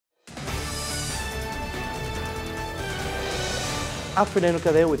I'm Fernando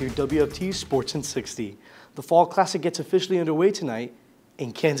Juncadella with your WFT Sports in 60. The Fall Classic gets officially underway tonight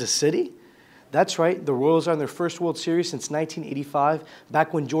in Kansas City. That's right, the Royals are in their first World Series since 1985,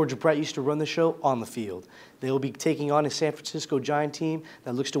 back when George Brett used to run the show on the field. They will be taking on a San Francisco Giant team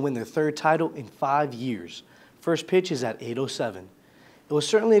that looks to win their third title in 5 years. First pitch is at 8:07. It was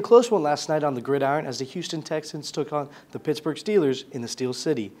certainly a close one last night on the gridiron as the Houston Texans took on the Pittsburgh Steelers in the Steel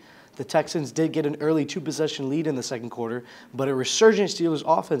City. The Texans did get an early 2-possession lead in the second quarter, but a resurgent Steelers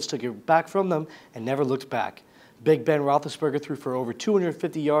offense took it back from them and never looked back. Big Ben Roethlisberger threw for over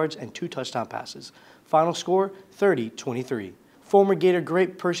 250 yards and 2 touchdown passes. Final score, 30-23. Former Gator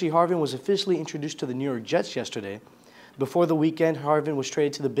great Percy Harvin was officially introduced to the New York Jets yesterday. Before the weekend, Harvin was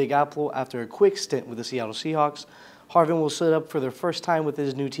traded to the Big Apple after a quick stint with the Seattle Seahawks. Harvin will sit up for the first time with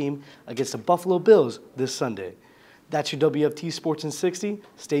his new team against the Buffalo Bills this Sunday. That's your WFT Sports in 60.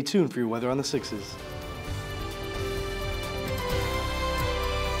 Stay tuned for your weather on the 6s.